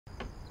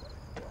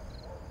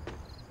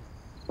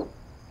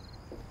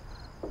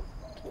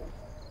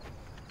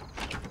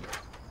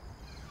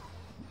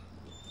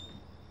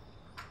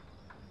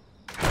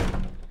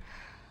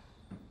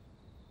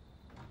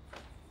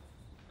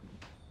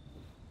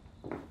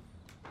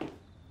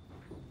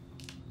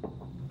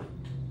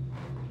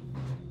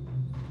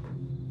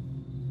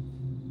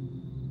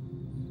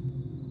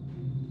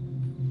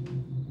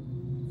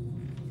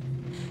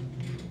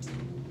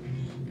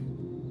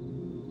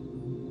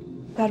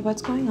Dad,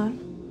 what's going on?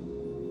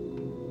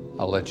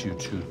 I'll let you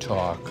two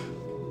talk.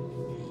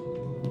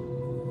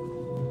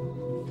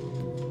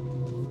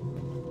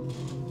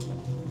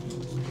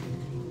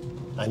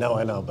 I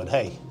know, but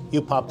hey,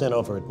 you popped in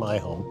over at my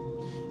home.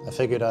 I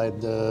figured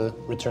I'd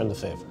return the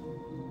favor.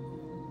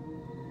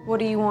 What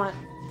do you want?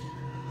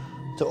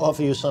 To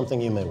offer you something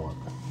you may want.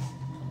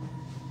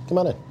 Come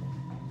on in.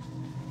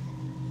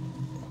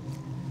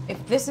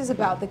 If this is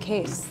about the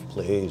case...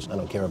 Please, I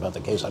don't care about the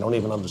case. I don't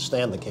even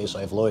understand the case.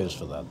 I have lawyers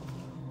for that.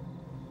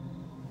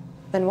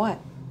 Then what?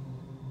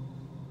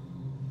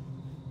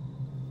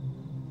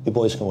 You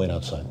boys can wait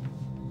outside.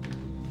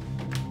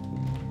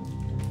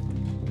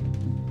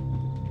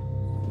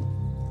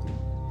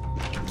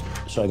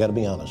 So I gotta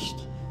be honest.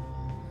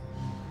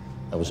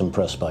 I was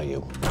impressed by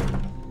you.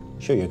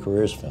 Sure, your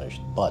career's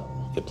finished, but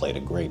you played a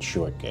great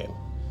short game.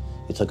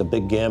 You took a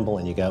big gamble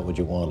and you got what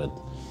you wanted.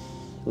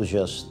 It was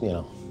just, you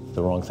know,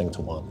 the wrong thing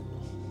to want.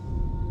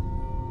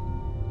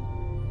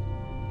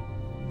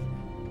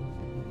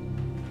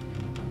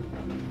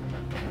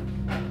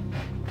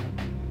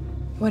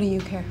 What do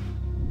you care?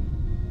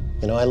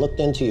 You know, I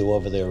looked into you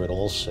over there at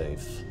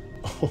Allsafe.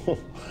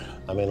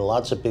 I mean,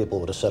 lots of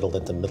people would have settled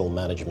into middle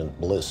management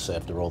bliss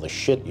after all the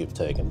shit you've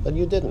taken, but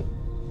you didn't.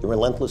 You're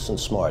relentless and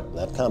smart, and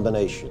that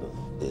combination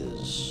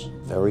is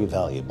very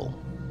valuable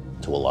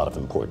to a lot of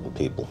important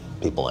people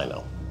I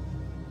know.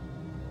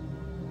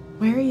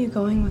 Where are you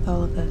going with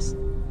all of this?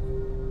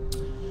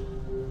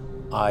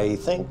 I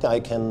think I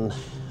can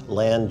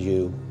land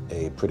you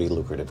a pretty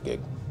lucrative gig.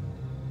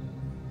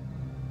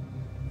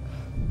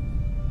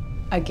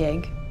 A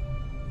gig?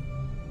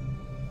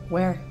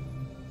 Where?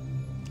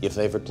 Your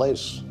favorite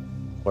place.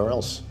 Where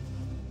else?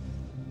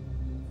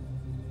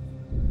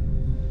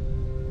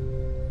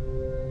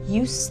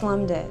 You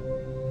slummed it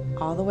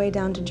all the way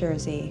down to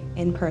Jersey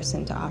in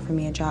person to offer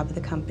me a job at the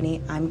company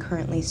I'm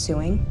currently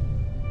suing.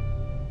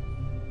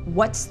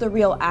 What's the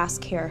real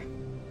ask here?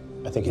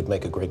 I think you'd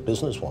make a great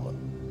businesswoman.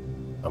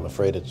 I'm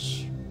afraid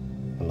it's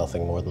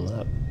nothing more than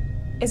that.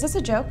 Is this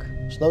a joke?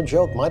 It's no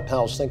joke. My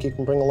pals think you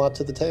can bring a lot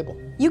to the table.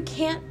 You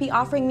can't be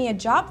offering me a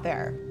job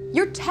there.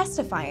 You're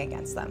testifying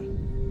against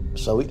them.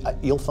 So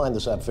you'll find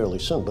this out fairly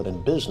soon, but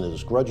in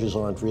business, grudges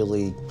aren't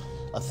really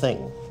a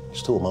thing.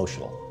 It's too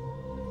emotional.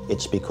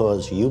 It's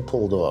because you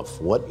pulled off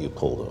what you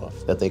pulled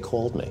off that they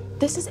called me.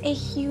 This is a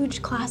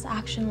huge class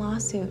action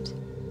lawsuit.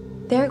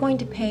 They're going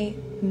to pay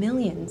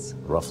millions.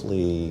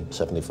 Roughly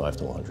 75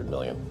 to 100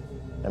 million.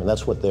 I mean,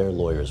 that's what their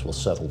lawyers will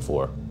settle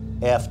for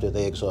after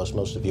they exhaust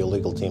most of your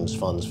legal team's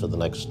funds for the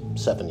next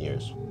 7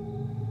 years.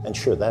 And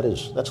sure,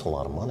 that's a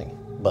lot of money,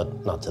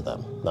 but not to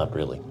them, not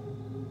really.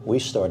 We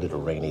started a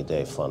rainy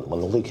day fund when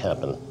the leak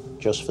happened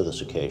just for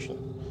this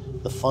occasion.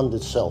 The fund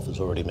itself has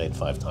already made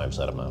 5 times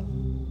that amount.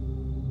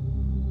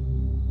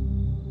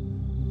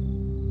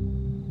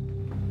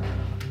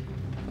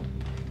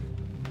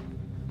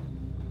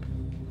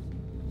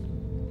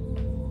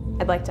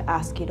 I'd like to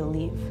ask you to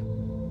leave.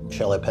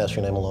 Shall I pass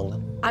your name along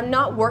then? I'm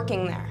not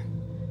working there.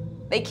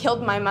 They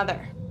killed my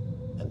mother.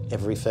 And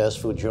every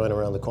fast food joint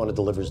around the corner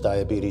delivers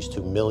diabetes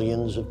to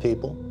millions of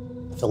people?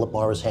 Philip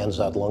Morris hands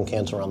out lung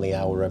cancer on the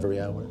hour every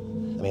hour?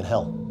 I mean,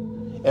 hell,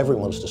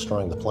 everyone's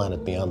destroying the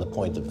planet beyond the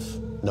point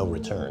of no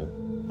return.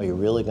 Are you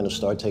really going to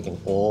start taking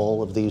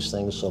all of these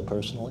things so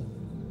personally?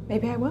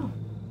 Maybe I will.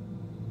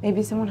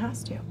 Maybe someone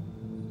has to.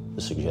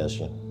 A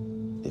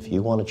suggestion. If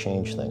you want to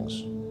change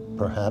things,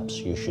 perhaps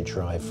you should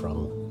try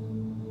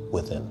from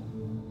within.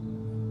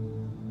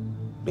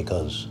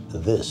 Because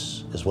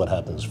this is what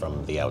happens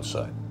from the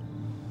outside.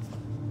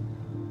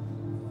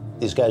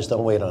 These guys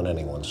don't wait on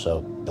anyone,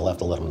 so you'll have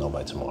to let them know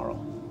by tomorrow.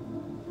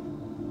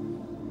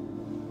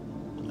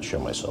 I'll show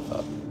myself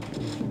out.